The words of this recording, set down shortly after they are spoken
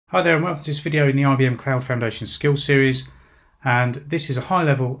Hi there and welcome to this video in the IBM Cloud Foundation Skills Series, and this is a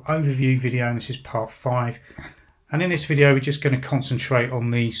high-level overview video and this is part 5, and in this video we're just going to concentrate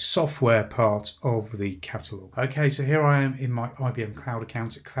on the software part of the catalogue. Okay, so here I am in my IBM Cloud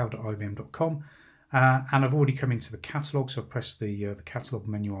account at cloud.ibm.com and I've already come into the catalogue, so I've pressed the catalogue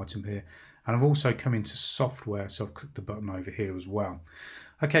menu item here, and I've also come into software, so I've clicked the button over here as well.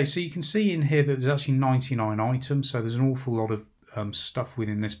 Okay, so you can see in here that there's actually 99 items, so there's an awful lot of stuff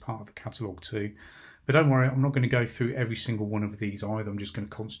within this part of the catalogue too, but don't worry, I'm not going to go through every single one of these either. I'm just going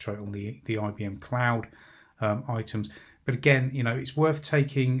to concentrate on the IBM Cloud items. But again, you know, it's worth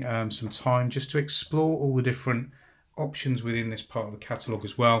taking some time just to explore all the different options within this part of the catalogue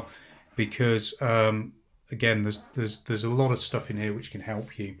as well, because again, there's a lot of stuff in here which can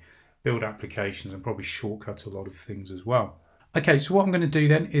help you build applications and probably shortcut a lot of things as well. Okay, so what I'm going to do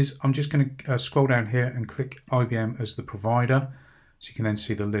then is I'm just going to scroll down here and click IBM as the provider. So you can then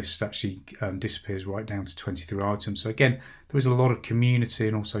see the list actually disappears right down to 23 items. So again, there is a lot of community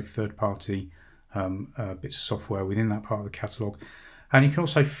and also third-party bits of software within that part of the catalogue. And you can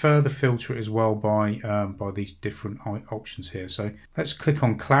also further filter it as well by these different options here. So let's click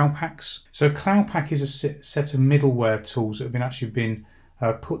on Cloud Packs. So Cloud Pack is a set of middleware tools that have actually been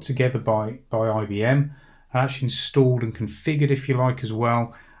put together by IBM. Actually installed and configured, if you like, as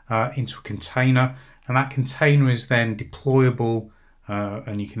well into a container, and that container is then deployable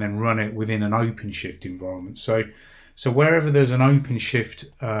and you can then run it within an OpenShift environment. So wherever there's an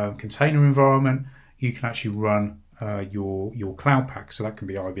OpenShift container environment, you can actually run your Cloud Pack. So that can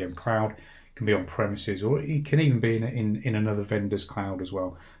be IBM Cloud, it can be on premises, or it can even be in another vendor's cloud as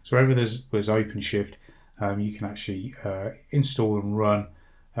well. So wherever there's OpenShift, you can actually install and run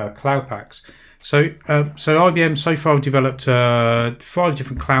Cloud Packs. So IBM so far have developed 5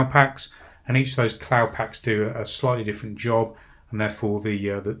 different Cloud Packs, and each of those Cloud Packs do a slightly different job, and therefore the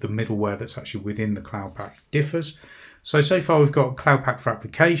middleware that's actually within the Cloud Pack differs. So far we've got Cloud Pack for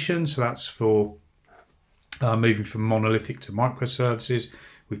applications, so that's for moving from monolithic to microservices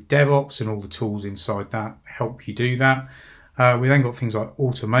with DevOps, and all the tools inside that help you do that. We then got things like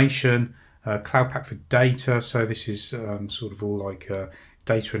automation, Cloud Pack for data, so this is sort of all like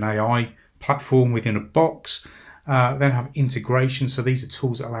data and AI platform within a box. Then have integration, so these are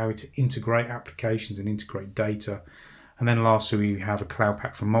tools that allow you to integrate applications and integrate data. And then lastly, we have a Cloud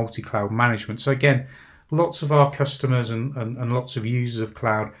Pack for multi-cloud management. So again, lots of our customers and lots of users of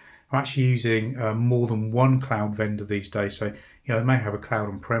cloud are actually using more than one cloud vendor these days. So you know, they may have a cloud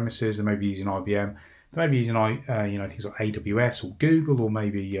on premises, they may be using IBM, they may be using you know, things like AWS or Google, or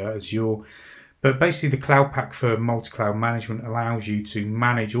maybe Azure. But basically the Cloud Pack for multi-cloud management allows you to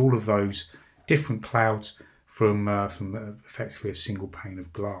manage all of those different clouds from effectively a single pane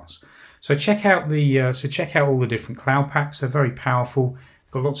of glass. So check out all the different Cloud Packs. They're very powerful.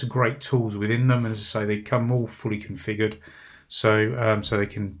 Got lots of great tools within them, and as I say, they come all fully configured. So they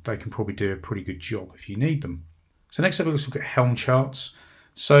can probably do a pretty good job if you need them. So next up, let's look at Helm charts.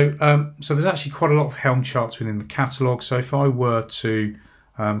 So there's actually quite a lot of Helm charts within the catalogue. So if I were to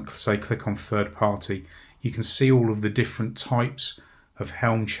say click on third party, you can see all of the different types of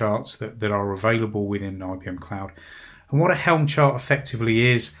Helm charts that are available within IBM Cloud. And what a Helm chart effectively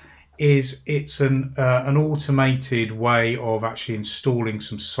is it's an automated way of actually installing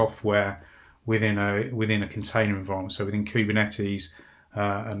some software within a container environment, so within Kubernetes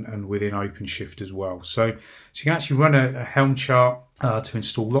and within OpenShift as well. So you can actually run a Helm chart to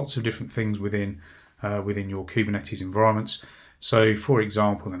install lots of different things within your Kubernetes environments. So for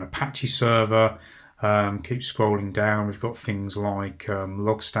example, an Apache server, keep scrolling down, we've got things like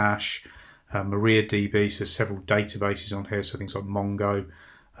Logstash, MariaDB, so several databases on here, so things like Mongo.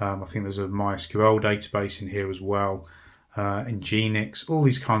 I think there's a MySQL database in here as well, Nginx, all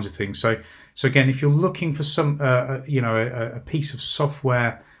these kinds of things. So again, if you're looking for some you know, a piece of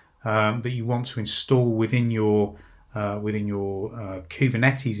software that you want to install within your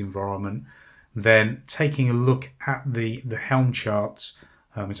Kubernetes environment, then taking a look at the Helm charts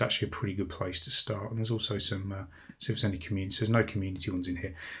is actually a pretty good place to start. And there's also some, so if there's any community, there's no community ones in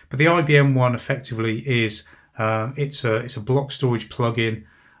here. But the IBM one effectively is, it's a block storage plugin.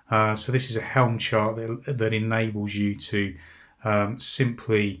 So this is a Helm chart that enables you to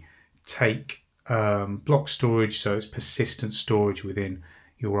simply take block storage, so it's persistent storage within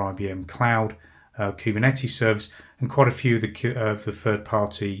your IBM Cloud Kubernetes service, and quite a few of the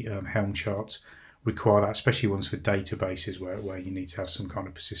third-party Helm charts require that, especially ones for databases where you need to have some kind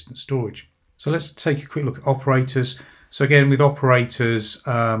of persistent storage. So let's take a quick look at operators. So again, with operators,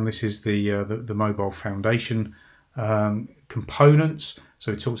 this is the mobile foundation components.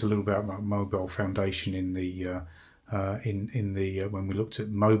 So we talked a little bit about mobile foundation in the in the when we looked at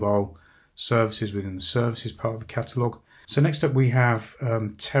mobile services within the services part of the catalogue. So next up we have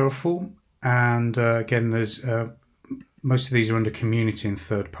Terraform, and again there's most of these are under community and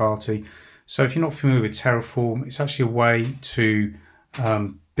third party. So if you're not familiar with Terraform, it's actually a way to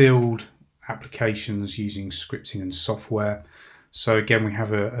build applications using scripting and software. So again, we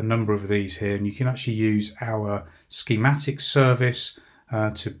have a number of these here, and you can actually use our schematic service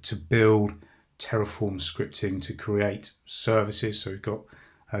to build Terraform scripting to create services. So we've got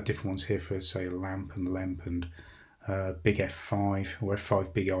different ones here for, say, LAMP and LEMP and big F5 or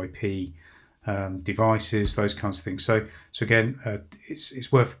F5 big IP devices, those kinds of things. So again,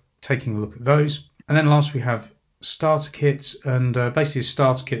 it's worth taking a look at those. And then last we have starter kits, and basically a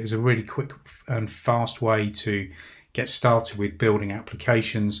starter kit is a really quick and fast way to get started with building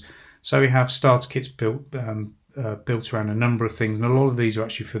applications. So we have starter kits built around a number of things, and a lot of these are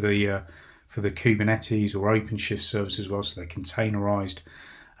actually for the Kubernetes or OpenShift service as well, so they're containerized.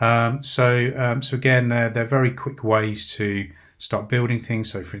 So again, they're very quick ways to start building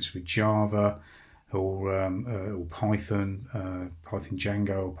things. So for instance with Java or Python, Python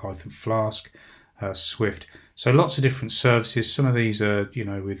Django or Python Flask, Swift. So lots of different services. Some of these are, you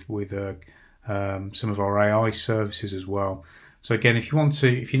know, with some of our AI services as well. So again, if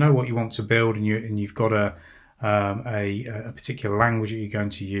you know what you want to build, and you've got a particular language that you're going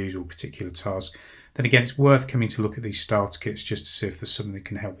to use or a particular task, then again it's worth coming to look at these starter kits just to see if there's something that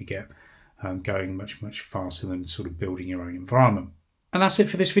can help you get going much faster than sort of building your own environment. And that's it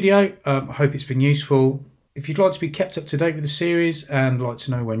for this video. I hope it's been useful. If you'd like to be kept up to date with the series and like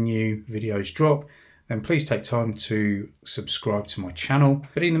to know when new videos drop, then please take time to subscribe to my channel.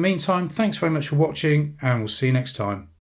 But in the meantime, thanks very much for watching, and we'll see you next time.